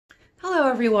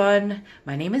everyone,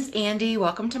 my name is Andi.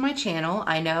 Welcome to my channel.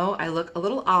 I know I look a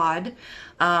little odd.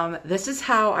 This is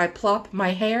how I plop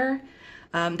my hair.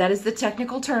 That is the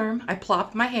technical term. I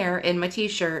plop my hair in my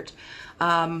t-shirt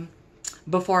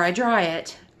before I dry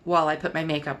it while I put my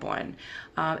makeup on.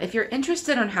 If you're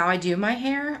interested on how I do my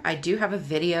hair, I do have a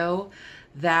video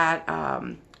that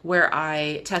where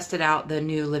I tested out the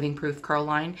new Living Proof curl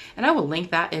line, and I will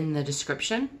link that in the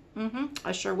description.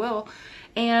 I sure will.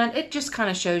 And it just kind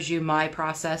of shows you my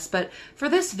process. But for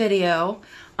this video,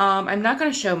 I'm not going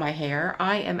to show my hair.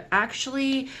 I'm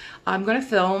going to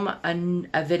film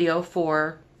a video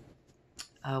for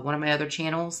one of my other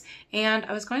channels. And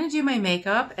I was going to do my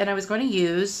makeup, and I was going to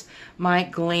use my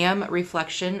Glam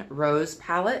Reflection Rose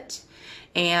palette.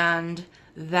 And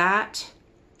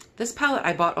this palette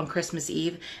I bought on Christmas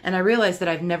Eve, and I realized that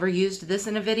I've never used this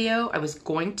in a video. I was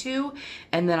going to,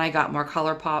 and then I got more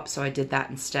ColourPop, so I did that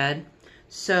instead.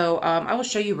 So I will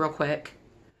show you real quick.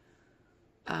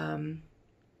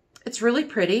 It's really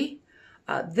pretty.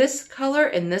 This color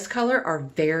and this color are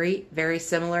very, very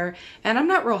similar, and I'm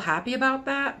not real happy about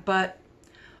that, but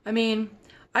I mean,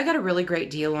 I got a really great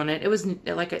deal on it. It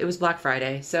was Black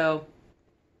Friday, so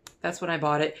that's when I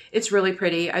bought it. It's really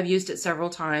pretty. I've used it several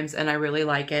times and I really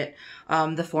like it.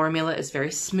 The formula is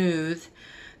very smooth.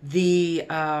 The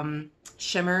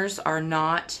shimmers are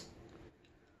not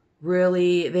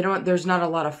really, there's not a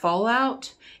lot of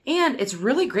fallout, and it's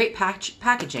really great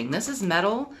packaging. This is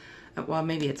metal. Well,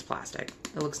 maybe it's plastic.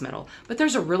 It looks metal, but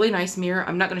there's a really nice mirror.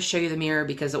 I'm not going to show you the mirror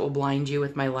because it will blind you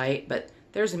with my light, but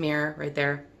there's a mirror right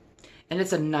there. And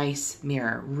it's a nice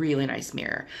mirror, really nice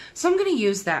mirror. So I'm going to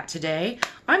use that today.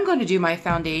 I'm going to do my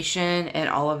foundation and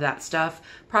all of that stuff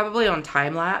probably on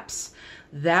time lapse.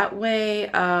 That way,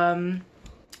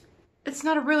 it's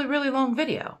not a really, really long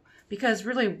video, because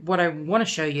really what I want to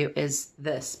show you is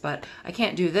this, but I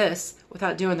can't do this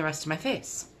without doing the rest of my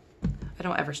face. I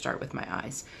don't ever start with my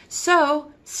eyes.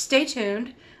 So stay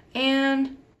tuned,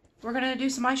 and we're going to do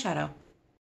some eyeshadow.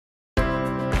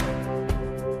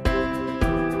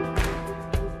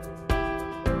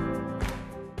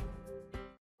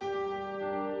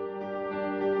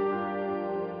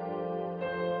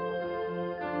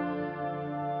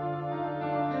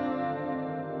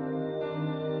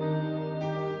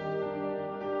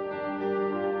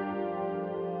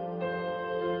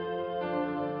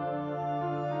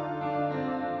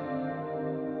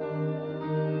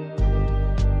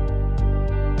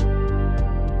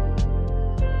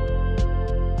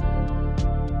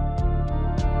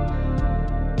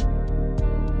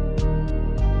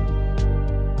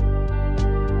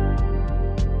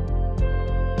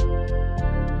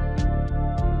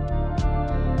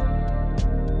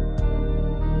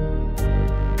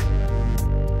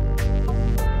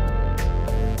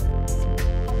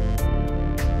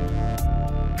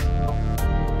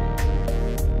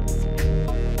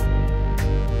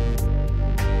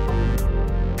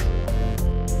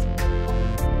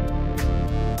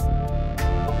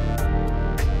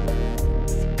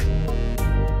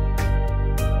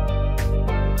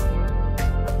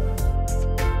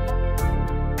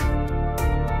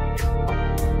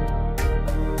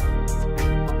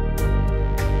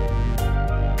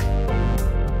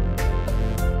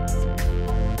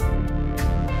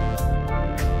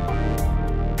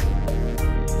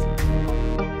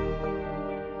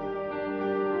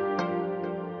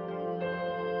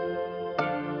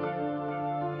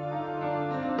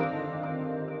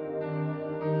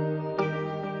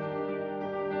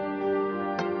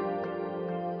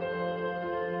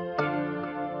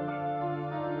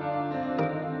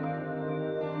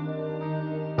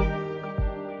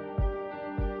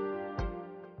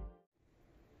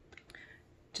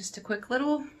 Just a quick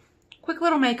little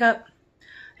makeup.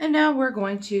 And now we're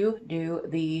going to do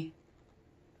the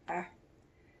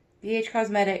BH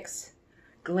Cosmetics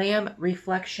Glam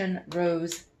Reflection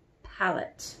Rose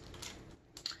palette.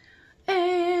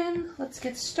 And let's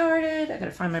get started. I gotta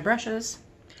find my brushes.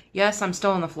 Yes, I'm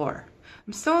still on the floor.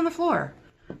 I'm still on the floor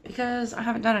because I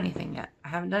haven't done anything yet. I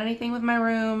haven't done anything with my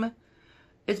room.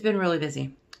 It's been really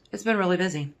busy. It's been really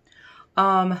busy.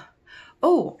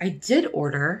 Oh, I did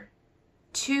order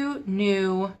 2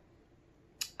 new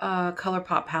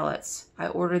ColourPop palettes. I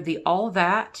ordered the All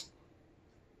That,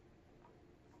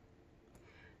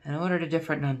 and I ordered a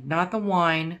different one. Not the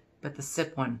wine, but the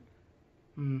sip one.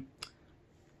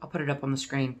 I'll put it up on the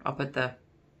screen. I'll put the,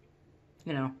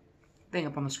 thing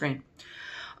up on the screen.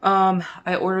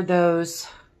 I ordered those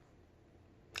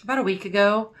about a week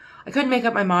ago. I couldn't make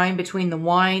up my mind between the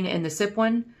wine and the sip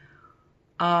one.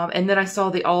 And then I saw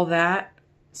the All That.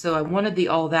 So I wanted the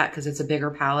All That because it's a bigger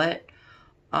palette.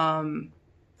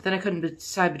 Then I couldn't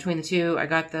decide between the two. I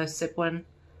got the sip one.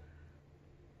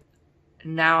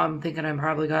 Now I'm thinking I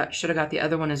probably should have got the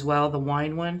other one as well, the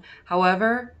wine one.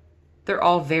 However, they're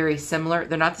all very similar.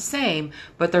 They're not the same,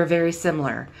 but they're very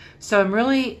similar. So I'm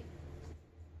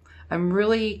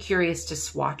really curious to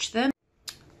swatch them.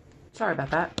 Sorry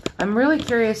about that. I'm really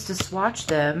curious to swatch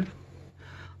them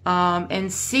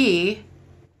and see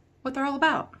what they're all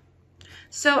about.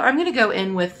 So I'm going to go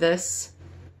in with this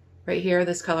right here,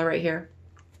 this color right here.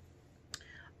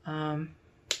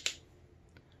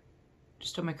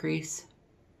 Just on my crease.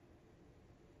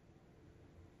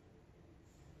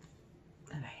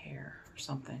 And a hair or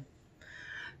something.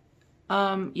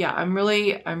 Yeah, I'm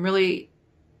really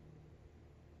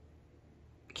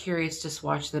curious to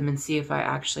swatch them and see if I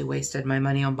actually wasted my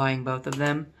money on buying both of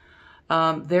them.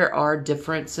 There are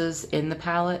differences in the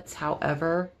palettes,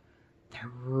 however,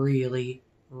 they're really,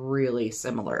 really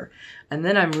similar. And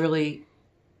then I'm really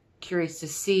curious to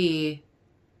see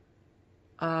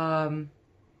how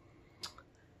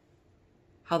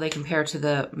they compare to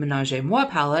the Menage a Moi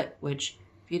palette, which,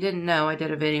 if you didn't know, I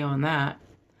did a video on that.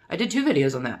 I did 2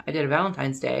 videos on that. I did a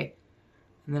Valentine's Day,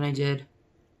 and then I did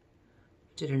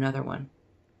another one.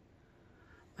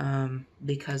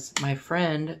 Because my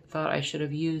friend thought I should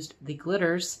have used the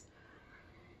glitters,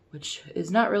 which is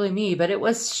not really me, but it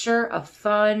was sure a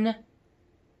fun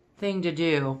thing to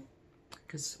do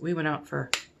because we went out for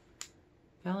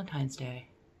Valentine's Day.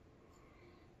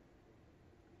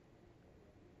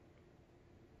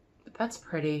 But that's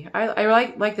pretty. I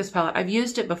like this palette. I've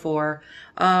used it before.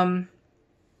 I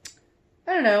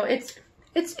don't know. It's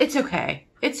okay.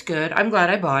 It's good. I'm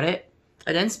glad I bought it.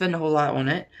 I didn't spend a whole lot on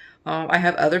it. I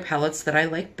have other palettes that I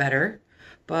like better,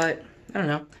 but I don't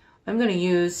know. I'm going to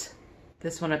use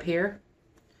this one up here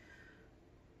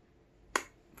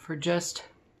for just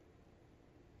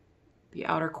the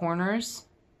outer corners.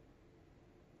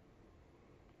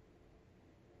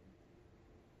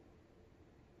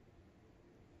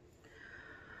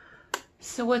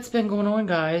 So what's been going on,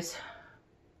 guys?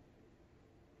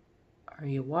 Are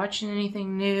you watching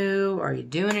anything new? Are you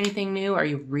doing anything new? Are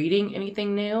you reading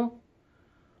anything new?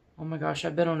 Oh my gosh,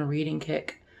 I've been on a reading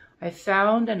kick. I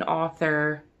found an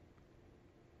author,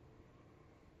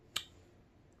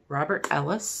 Robert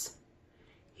Ellis.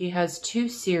 He has 2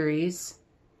 series.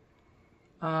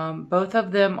 Both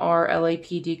of them are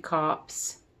LAPD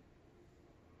cops.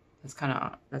 That's kind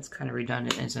of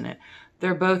redundant, isn't it?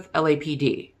 They're both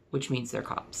LAPD, which means they're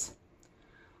cops.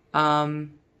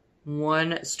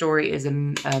 One story is a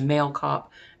male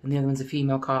cop, and the other one's a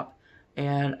female cop.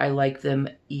 And I like them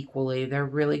equally. They're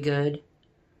really good.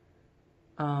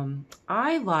 I'm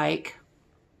going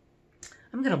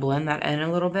to blend that in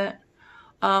a little bit.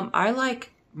 I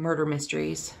like murder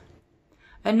mysteries.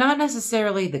 And not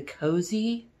necessarily the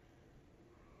cozy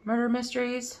murder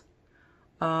mysteries.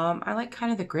 I like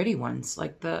kind of the gritty ones.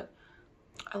 I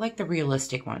like the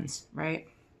realistic ones, right?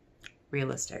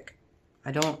 Realistic.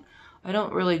 I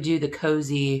don't really do the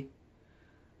cozy.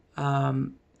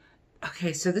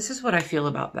 Okay, so this is what I feel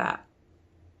about that.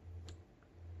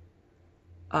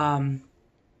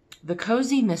 The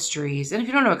cozy mysteries, and if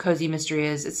you don't know what cozy mystery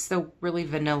is, it's the really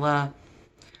vanilla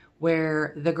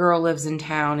where the girl lives in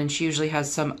town and she usually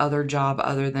has some other job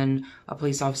other than a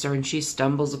police officer, and she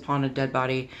stumbles upon a dead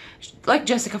body, like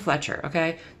Jessica Fletcher,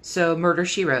 okay? So Murder,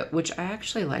 She Wrote, which I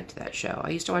actually liked that show.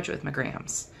 I used to watch it with my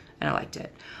grams, and I liked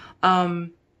it.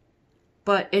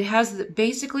 But it has,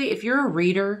 basically, if you're a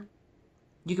reader,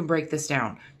 you can break this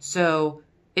down. So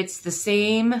it's the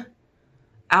same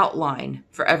outline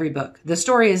for every book. The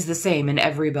story is the same in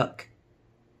every book.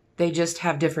 They just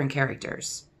have different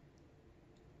characters.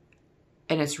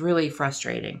 And it's really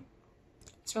frustrating.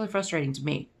 It's really frustrating to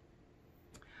me.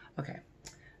 Okay,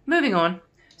 moving on.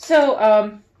 So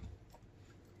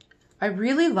I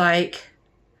really like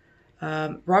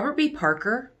Robert B.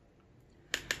 Parker.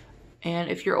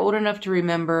 And if you're old enough to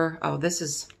remember, oh, this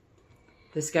is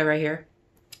this guy right here.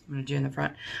 I'm going to do in the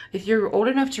front. If you're old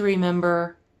enough to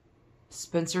remember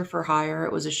Spencer for Hire,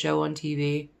 it was a show on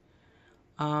TV.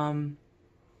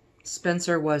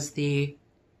 Spencer was the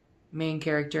main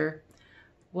character.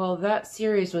 Well, that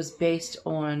series was based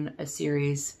on a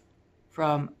series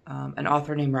from an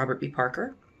author named Robert B.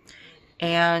 Parker.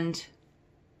 And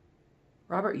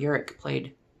Robert Urich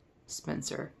played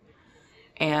Spencer.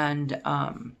 And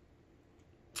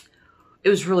it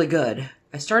was really good.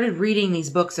 I started reading these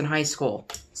books in high school,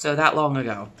 so that long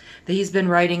ago. He's been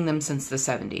writing them since the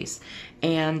 70s.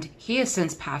 And he has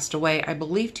since passed away, I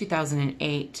believe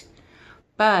 2008.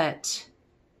 But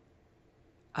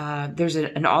there's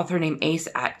an author named Ace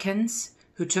Atkins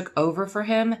who took over for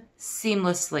him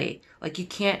seamlessly. Like, you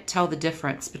can't tell the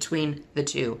difference between the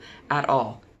two at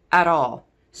all. At all.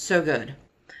 So good.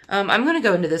 I'm going to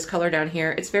go into this color down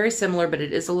here. It's very similar, but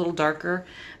it is a little darker.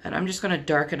 And I'm just going to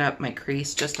darken up my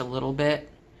crease just a little bit.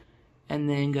 And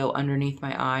then go underneath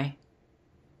my eye.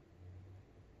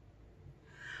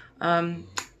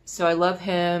 So I love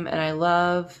him, and I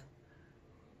love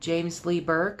James Lee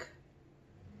Burke.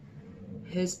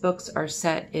 His books are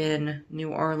set in New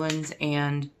Orleans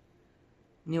and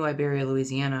New Iberia,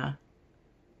 Louisiana.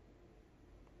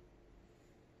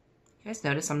 You guys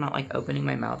notice I'm not like opening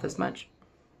my mouth as much?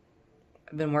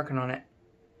 I've been working on it.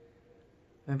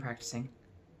 I've been practicing.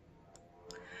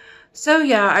 So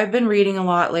yeah, I've been reading a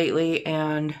lot lately,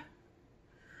 and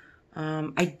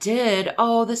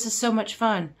oh, this is so much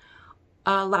fun.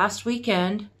 Last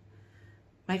weekend,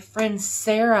 my friend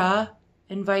Sarah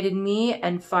invited me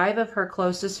and 5 of her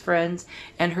closest friends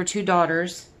and her 2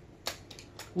 daughters.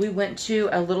 We went to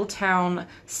a little town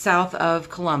south of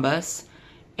Columbus,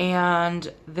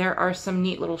 and there are some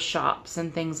neat little shops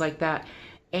and things like that.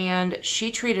 And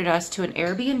she treated us to an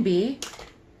Airbnb.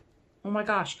 Oh my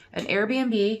gosh, an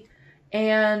Airbnb.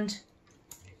 And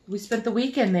we spent the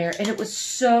weekend there, and it was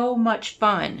so much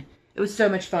fun. It was so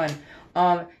much fun.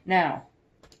 Now,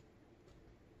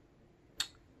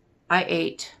 I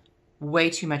ate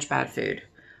way too much bad food.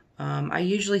 I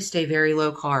usually stay very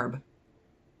low carb,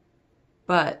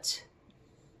 but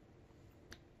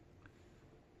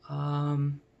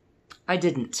I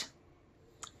didn't.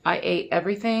 I ate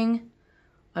everything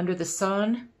under the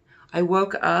sun. I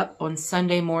woke up on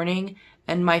Sunday morning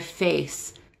and my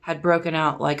face had broken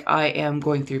out like I am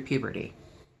going through puberty.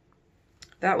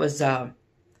 That was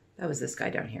this guy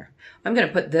down here. I'm gonna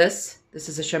put this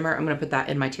is a shimmer, I'm gonna put that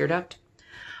in my tear duct.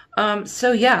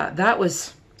 So yeah, that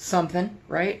was something,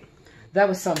 right? That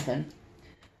was something.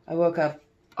 I woke up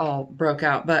all broke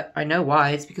out, but I know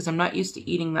why. It's because I'm not used to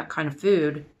eating that kind of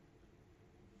food.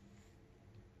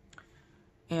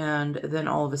 And then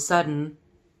all of a sudden,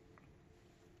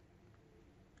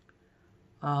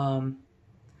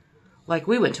 like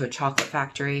we went to a chocolate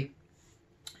factory.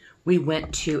 We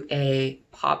went to a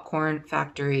popcorn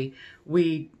factory.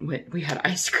 We had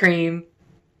ice cream.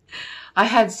 I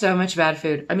had so much bad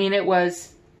food. I mean, it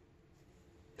was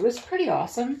pretty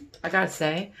awesome, I gotta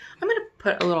say. I'm gonna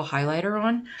put a little highlighter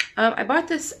on. I bought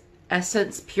this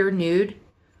Essence Pure Nude.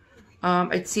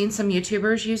 I'd seen some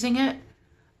YouTubers using it.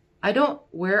 I don't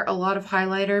wear a lot of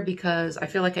highlighter because I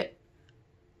feel like it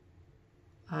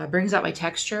brings out my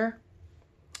texture.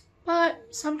 But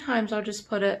sometimes I'll just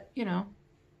put it, you know,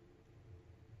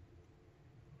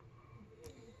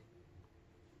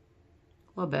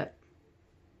 a little bit.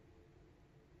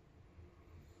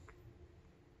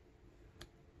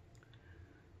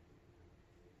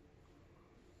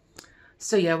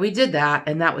 So yeah, we did that,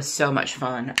 and that was so much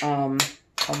fun. Oh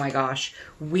my gosh.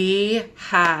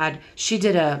 She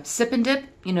did a sip and dip,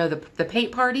 you know, the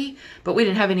paint party, but we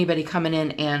didn't have anybody coming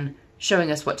in and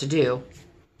showing us what to do.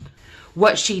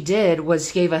 What she did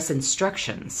was gave us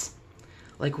instructions.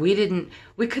 Like we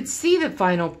could see the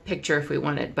final picture if we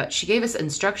wanted, but she gave us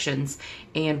instructions,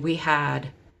 and we had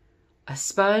a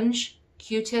sponge,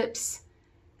 Q-tips,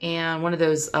 and one of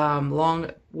those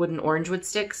long wooden orange wood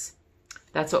sticks.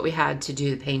 That's what we had to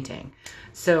do the painting.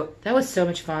 So that was so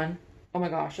much fun. Oh my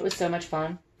gosh, it was so much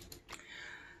fun.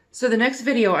 So the next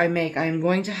video I make, I'm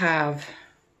going to have,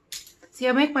 see,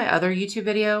 I make my other YouTube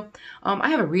video. I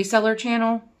have a reseller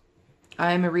channel.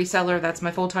 I'm a reseller. That's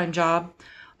my full-time job.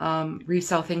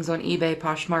 Resell things on eBay,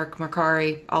 Poshmark,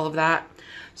 Mercari, all of that.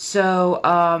 So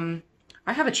I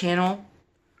have a channel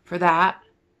for that.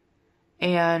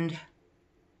 And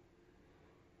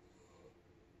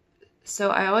so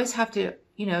I always have to,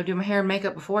 you know, do my hair and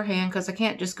makeup beforehand because I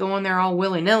can't just go on there all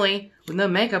willy-nilly with no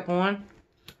makeup on.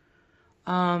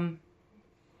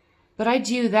 But I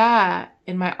do that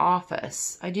in my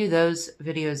office. I do those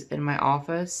videos in my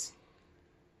office.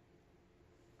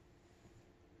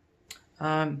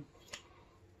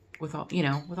 With all, you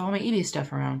know, with all my eBay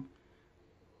stuff around.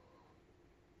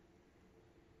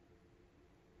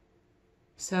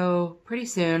 So pretty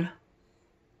soon,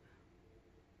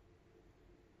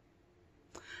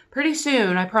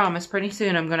 I promise, pretty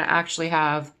soon I'm going to actually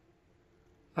have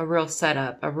a real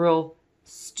setup, a real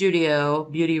studio,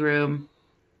 beauty room,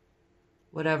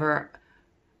 whatever.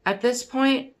 At this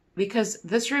point, because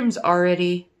this room's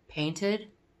already painted,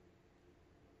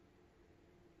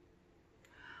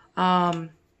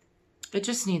 it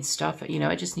just needs stuff, you know,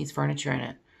 it just needs furniture in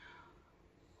it.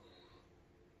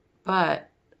 But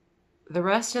the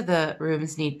rest of the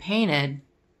rooms need painted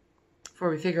before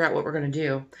we figure out what we're going to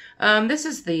do. This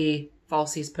is the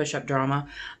falsies push-up drama.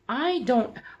 I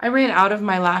ran out of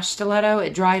my lash stiletto.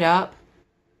 It dried up.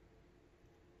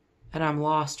 And I'm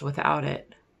lost without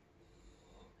it.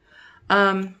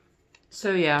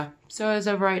 So yeah. So as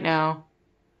of right now,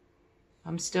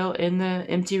 I'm still in the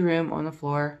empty room on the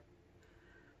floor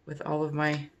with all of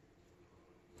my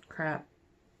crap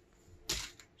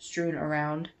strewn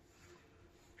around.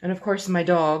 And of course my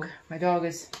dog. My dog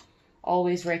is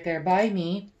always right there by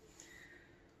me.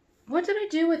 What did I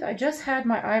do with, I just had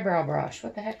my eyebrow brush.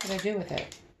 What the heck did I do with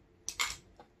it?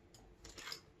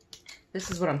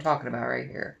 This is what I'm talking about right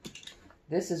here.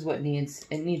 This is what it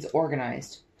needs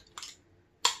organized.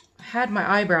 I had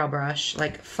my eyebrow brush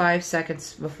like 5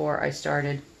 seconds before I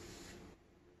started.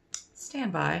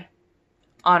 Stand by.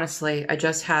 Honestly, I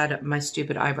just had my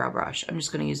stupid eyebrow brush. I'm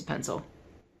just going to use a pencil.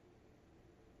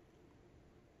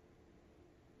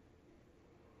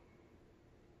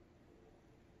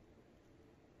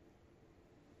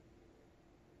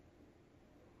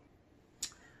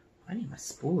 I need my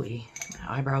spoolie.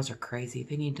 My eyebrows are crazy.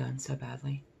 They need done so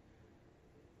badly.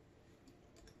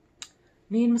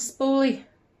 Need my spoolie.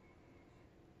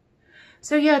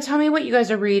 So yeah, tell me what you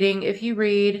guys are reading. If you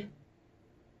read,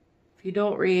 if you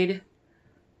don't read,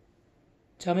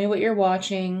 tell me what you're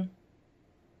watching.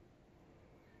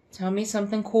 Tell me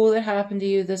something cool that happened to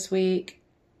you this week.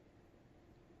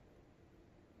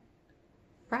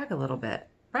 Brag a little bit.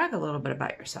 Brag a little bit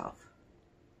about yourself.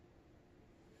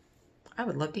 I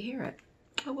would love to hear it.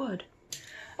 I would.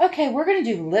 Okay, we're going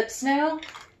to do lips now.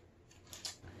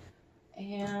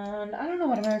 And I don't know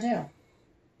what I'm going to do.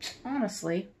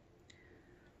 Honestly,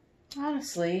 I'll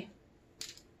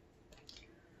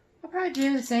probably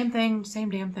do the same thing,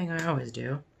 same damn thing I always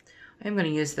do. I'm going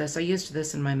to use this. I used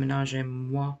this in my Menage a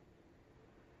Moi.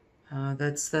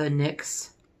 That's the NYX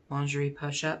Lingerie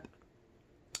Push-Up.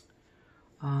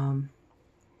 I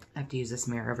have to use this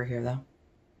mirror over here, though.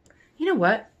 You know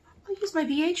what? I'll use my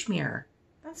BH mirror.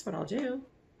 That's what I'll do.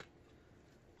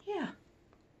 Yeah.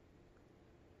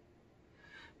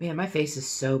 Man, my face is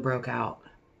so broke out.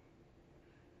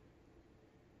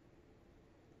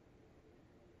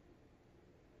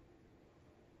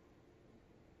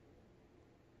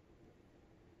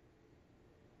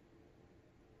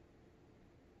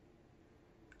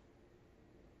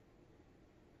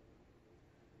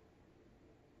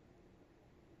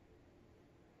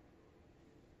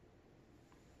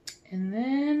 And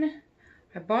then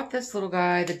I bought this little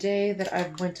guy the day that I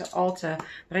went to Ulta,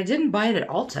 but I didn't buy it at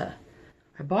Ulta.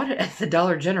 I bought it at the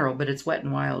Dollar General, but it's Wet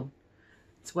n Wild.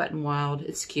 It's Wet n Wild.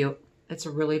 It's cute. It's a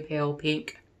really pale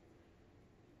pink.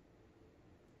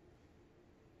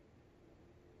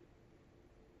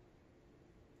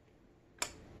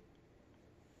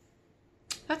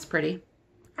 That's pretty.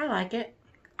 I like it.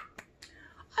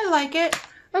 I like it.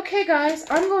 Okay, guys,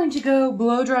 I'm going to go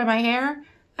blow dry my hair,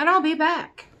 and I'll be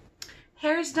back.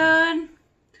 Hair's done.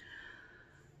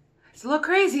 It's a little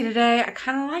crazy today. I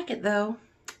kind of like it, though.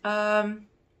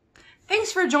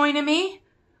 Thanks for joining me.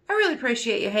 I really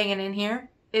appreciate you hanging in here,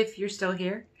 if you're still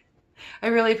here. I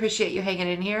really appreciate you hanging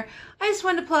in here. I just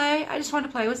wanted to play. I just wanted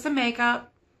to play with some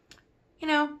makeup. You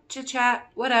know, chit-chat,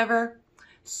 whatever.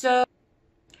 So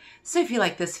if you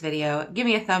like this video, give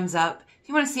me a thumbs up. If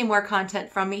you want to see more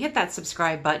content from me, hit that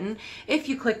subscribe button. If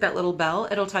you click that little bell,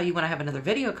 it'll tell you when I have another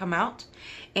video come out.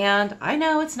 And I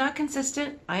know it's not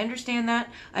consistent. I understand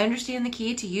that. I understand the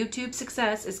key to YouTube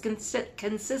success is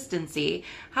consistency.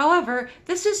 However,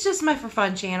 this is just my for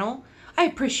fun channel. I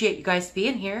appreciate you guys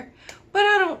being here, but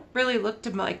I don't really look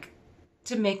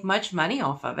to make much money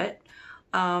off of it.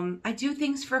 I do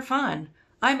things for fun.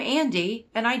 I'm Andi,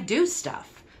 and I do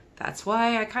stuff. That's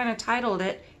why I kind of titled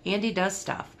it Andi Does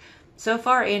Stuff. So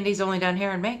far, Andi's only done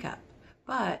hair and makeup,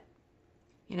 but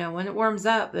you know, when it warms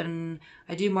up and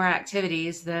I do more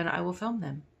activities, then I will film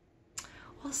them.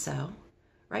 Also,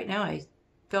 right now I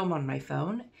film on my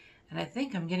phone, and I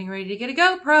think I'm getting ready to get a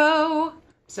GoPro. I'm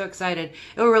so excited.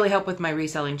 It will really help with my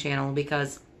reselling channel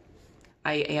because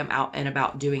I am out and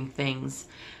about doing things.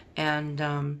 And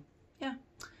yeah.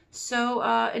 So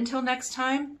until next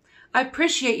time, I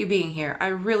appreciate you being here. I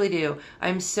really do.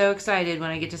 I'm so excited when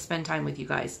I get to spend time with you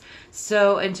guys.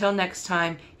 So until next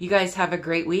time, you guys have a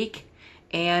great week.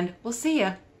 And we'll see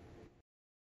ya.